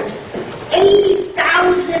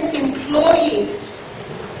 80,000 employees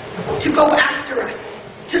to go after us,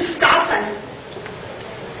 to stop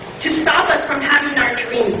us from having our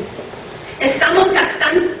dreams. Estamos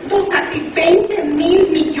gastando casi 20 mil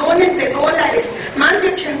millones de dólares, más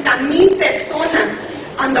de 80,000 personas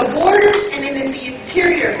on the borders and in the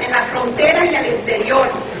interior, en la frontera y al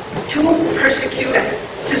interior, to persecute us,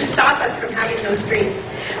 to stop us from having those dreams.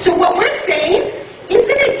 So what we're saying, isn't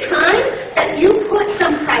it time that you put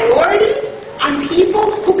some priority on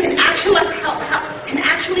people who can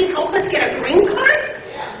actually help us get a green card?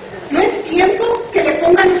 No es tiempo que le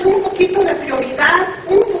pongan un poquito de prioridad,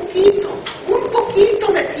 un poquito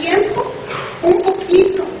de tiempo, un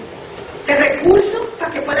poquito de recursos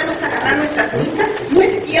para que podamos agarrar nuestras visas. No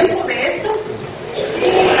es tiempo de eso.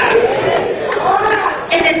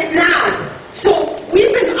 And it's now. So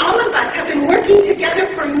all of us have been working together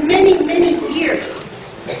for many, many years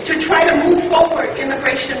to try to move forward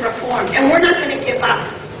immigration reform, and we're not going to give up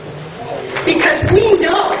because we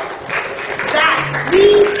know that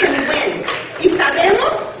we can win. Y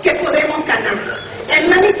sabemos que podemos ganar. And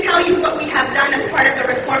let me tell you what we have done as part of the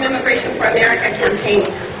Reform Immigration for America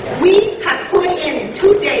campaign. We have put in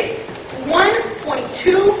 2 days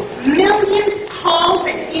 1.2 million calls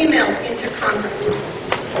and emails into Congress.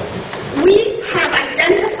 We have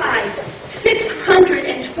identified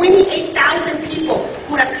 628,000 people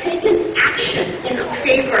who have taken action in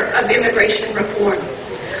favor of immigration reform.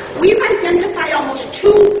 We've identified almost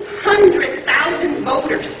 200,000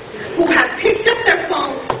 voters who have picked up their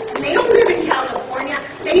phones. They don't live in California.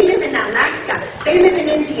 They live in Alaska. They live in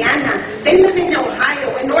Indiana. They live in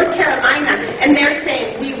Ohio and North Carolina. And they're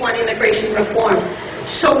saying, we want immigration reform.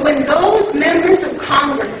 So when those members of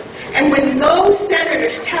Congress and when those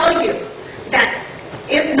senators tell you that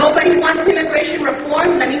if nobody wants immigration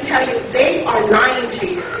reform, let me tell you, they are lying to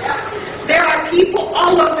you. There are people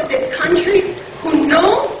all over this country who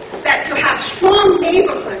know that to have strong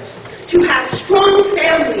neighborhoods, to have strong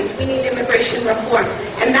families, we need immigration reform.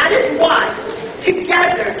 And that is why,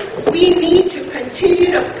 together, we need to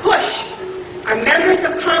continue to push our members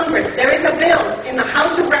of Congress. There is a bill in the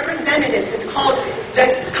House of Representatives. It's called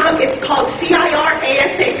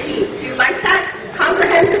CIR-ASAP. Do you like that?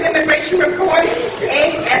 Comprehensive Immigration Reform,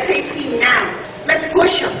 ASAP now. Let's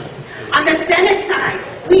push them. On the Senate side,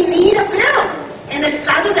 we need a bill. En el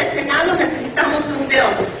lado del Senado necesitamos un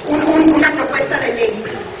bill, una propuesta de ley.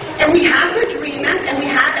 And we have the DREAM Act and we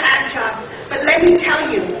have the AgJobs. But let me tell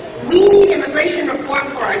you, we need immigration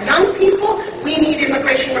reform for our young people. We need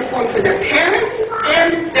immigration reform for their parents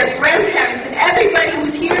and their grandparents and everybody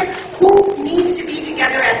who's here who needs to be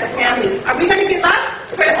together as a family. Are we going to give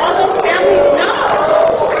up for all those families?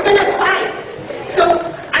 No. We're going to fight. So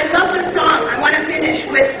I love the song. I want to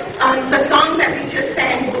finish with the song that we just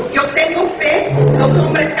sang. Yo tengo fe, los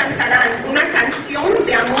hombres cantarán. Una canción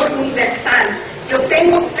de amor universal. Yo tengo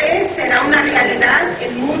una realidad,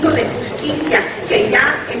 el mundo de justicia que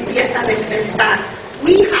ya empieza a despertar.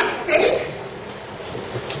 We have faith,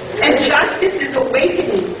 and justice is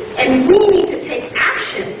awakening, and we need to take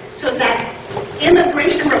action so that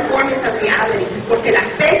immigration reform is a reality, porque la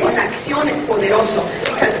fe con la acción es poderoso,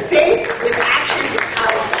 because faith with action is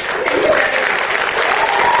powerful. Thank you.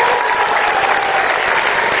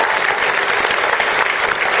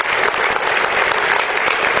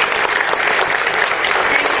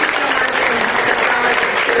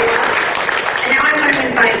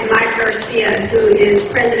 Garcia, who is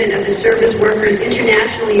president of the Service Workers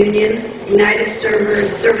International Union, United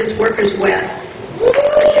Service Workers West.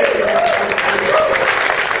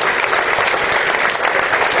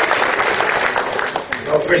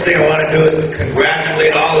 Well, first thing I want to do is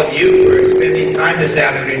congratulate all of you for spending time this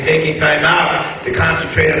afternoon, taking time out to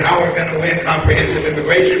concentrate on how we're going to win comprehensive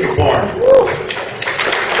immigration reform.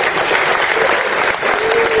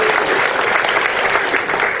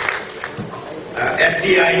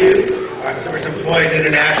 SEIU, Service Employees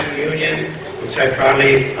International Union, which I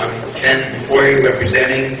proudly stand before you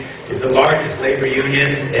representing, is the largest labor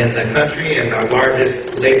union in the country and our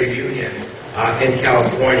largest labor union in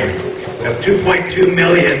California. We have 2.2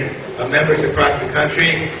 million members across the country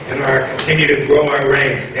and are continue to grow our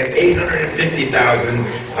ranks, and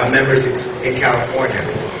 850,000 members in California.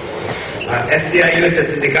 SEIU es el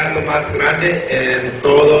sindicato más grande en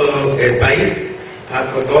todo el país,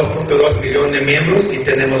 con 2.2 millones de miembros, y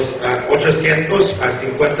tenemos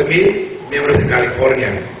 850,000 miembros en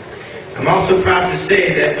California. I'm also proud to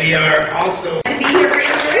say that we are also...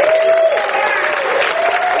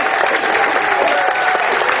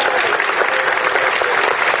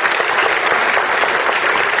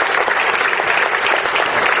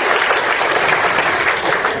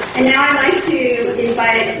 And now I'd like to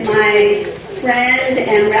invite my friend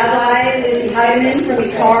and Rabbi Lizzie Heidemann from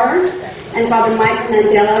ICAR and Father Michael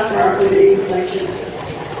Mandela for our opening reflection.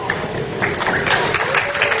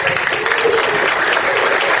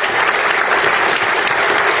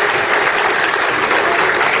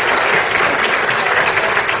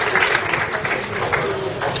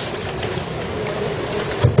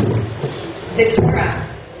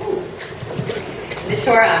 The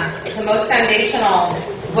Torah is the most foundational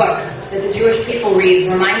book that the Jewish people read,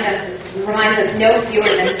 reminds us no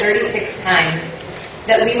fewer than 36 times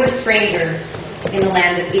that we were strangers in the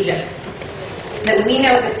land of Egypt, that we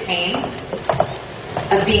know the pain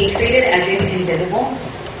of being treated as if invisible,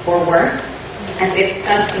 or worse, as if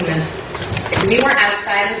subhuman. We were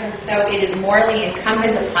outsiders, and so it is morally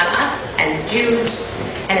incumbent upon us as Jews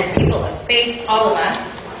and as people of faith, all of us,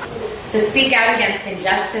 to speak out against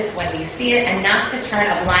injustice when we see it and not to turn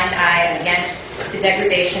a blind eye against the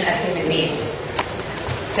degradation of human beings.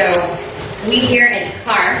 So we here in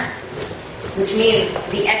ICAR, which means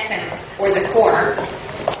the essence or the core,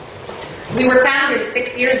 we were founded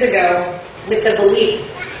 6 years ago with the belief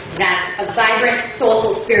that a vibrant,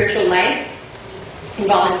 soulful spiritual life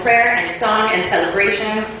involving prayer and song and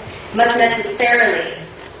celebration must necessarily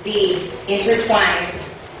be intertwined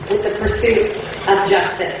with the pursuit of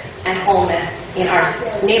justice and wholeness in our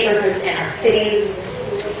neighborhoods, in our cities,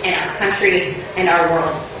 in our country, and our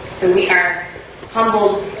world. So we are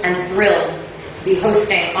humbled and thrilled to be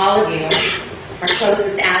hosting all of you, our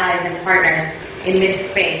closest allies and partners, in this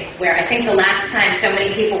space, where I think the last time so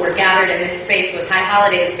many people were gathered in this space was High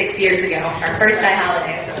Holidays 6 years ago, our first High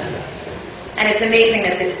Holidays. And it's amazing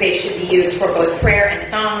that this space should be used for both prayer and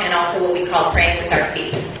song, and also what we call praying with our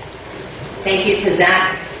feet. Thank you to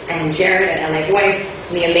Zach and Jared at LA Voice,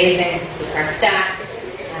 the amazing our staff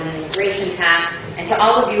and the immigration task, and to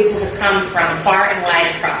all of you who have come from far and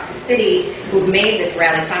wide across the city, who've made this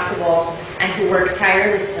rally possible, and who work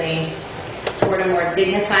tirelessly toward a more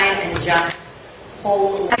dignified and just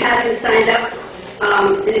whole. I haven't signed up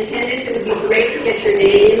in attendance. It would be great to get your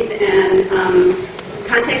names and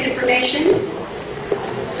contact information.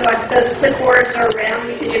 So if those clipboards are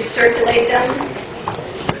around, you can just circulate them.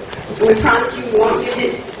 And we promise you we won't use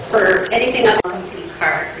it for anything other. Welcome to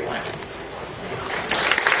ICAR, everyone.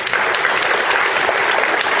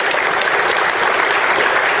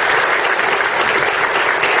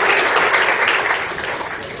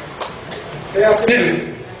 Good afternoon.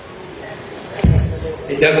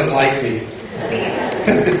 He doesn't like me.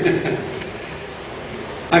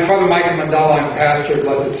 I'm Father Michael Mandela. I'm pastor of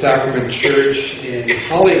Blessed Sacrament Church in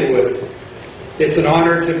Hollywood. It's an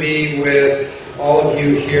honor to be with all of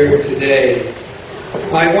you here today.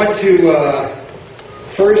 I want to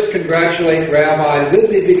first congratulate Rabbi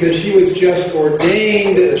Lizzie because she was just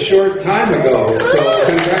ordained a short time ago. So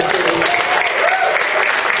congratulations.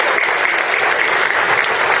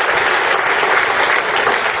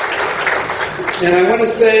 And I want to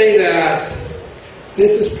say that this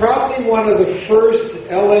is probably one of the first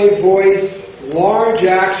LA Voice large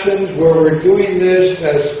actions where we're doing this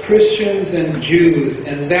as Christians and Jews,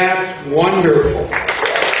 and that's wonderful.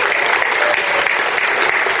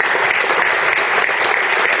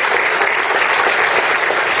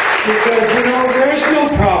 Because, you know, there's no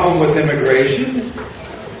problem with immigration.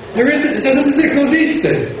 There isn't, it doesn't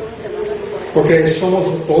existe. Porque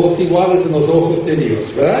somos todos iguales en los ojos de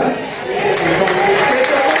Dios, ¿verdad?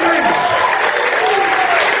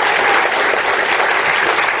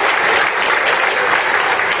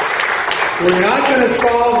 We're not going to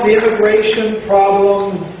solve the immigration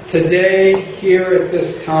problem today, here at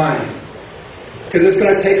this time. Because it's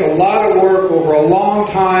going to take a lot of work over a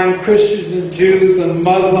long time, Christians and Jews and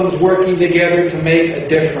Muslims working together to make a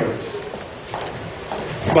difference.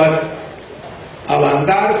 But al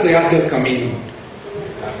andar se hace el camino.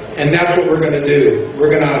 And that's what we're going to do. We're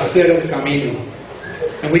going to hacer el camino.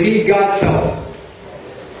 And we need God's help.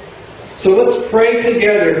 So let's pray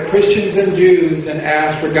together, Christians and Jews, and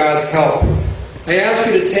ask for God's help. I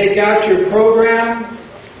ask you to take out your program.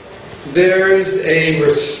 There's a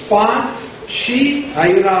response sheet.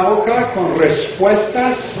 Hay una hoja con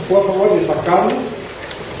respuestas. Por favor, de sacarlo.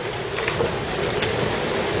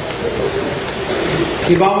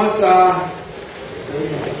 Y vamos a...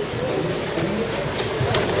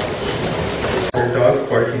 Our dogs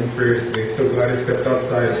barking furiously, so Gladys stepped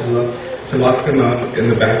outside to lock them up in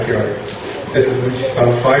the backyard. This is when she saw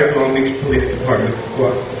 5 Long Beach Police Department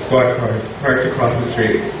squad cars parked across the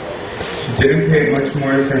street. She didn't pay much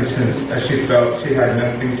more attention as she felt she had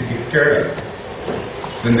nothing to be scared of.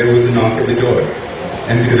 Then there was a knock at the door,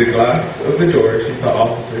 and through the glass of the door she saw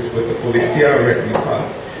officers with the Policía written across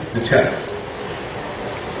the chest.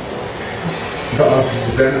 The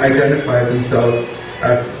officers then identified themselves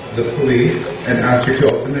as the police and asked her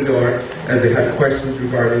to open the door as they had questions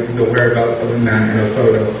regarding the whereabouts of a man in a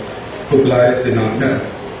photo who Gladys did not know.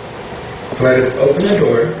 Gladys opened the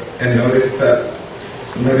door and noticed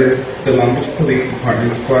the Long Beach Police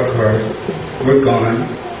Department squad cars were gone,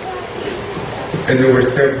 and there were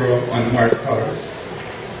several unmarked cars.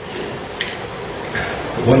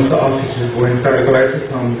 Once the officers were inside Gladys'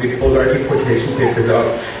 home, they pulled our deportation papers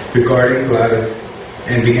out regarding Gladys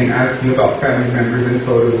and began asking about family members and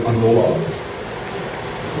photos on the walls.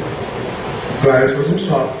 Gladys was in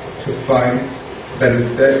shock to find that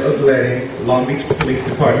instead of letting Long Beach Police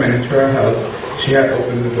Department into her house, she had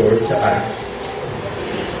opened the door to ask.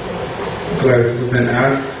 Gladys was then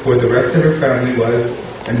asked where the rest of her family was,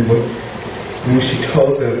 and when she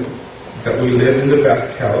told them that we live in the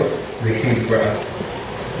back house, they came for us.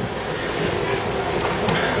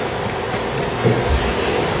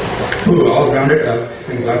 We were all rounded up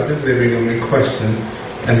in Gladys' living room and questioned,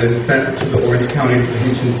 and then sent to the Orange County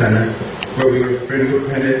Detention Center, where we were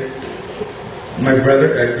fingerprinted. My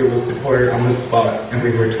brother Edgar was deported on the spot, and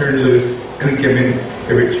we were turned loose and given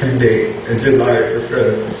a return date in July for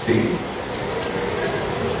further proceedings.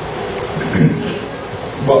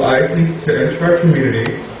 While ICE needs to enter our community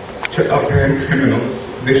to apprehend criminals,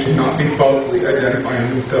 they should not be falsely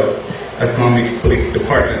identifying themselves as Long Beach Police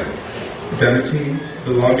Department, damaging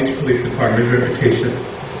the Long Beach Police Department's reputation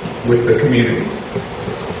with the community.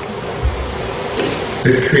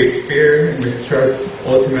 This creates fear and mistrust,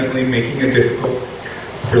 ultimately making it difficult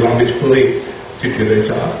for Long Beach Police to do their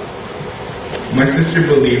job. My sister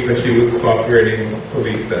believed that she was cooperating with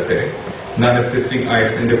police that day, not assisting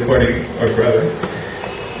ICE in deporting our brother.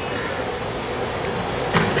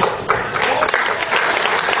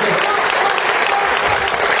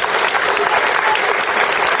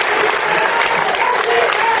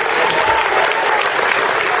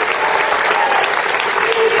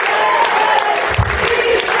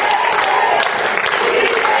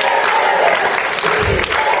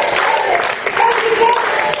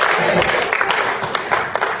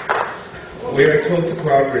 We are told to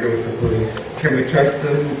cooperate with the police. Can we trust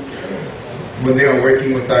them when they are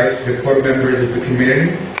working with ICE to deport members of the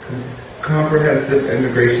community? Comprehensive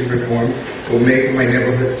immigration reform will make my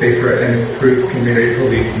neighborhood safer and improve community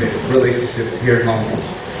police relationships here in Long Beach.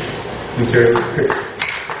 Mr. Chris.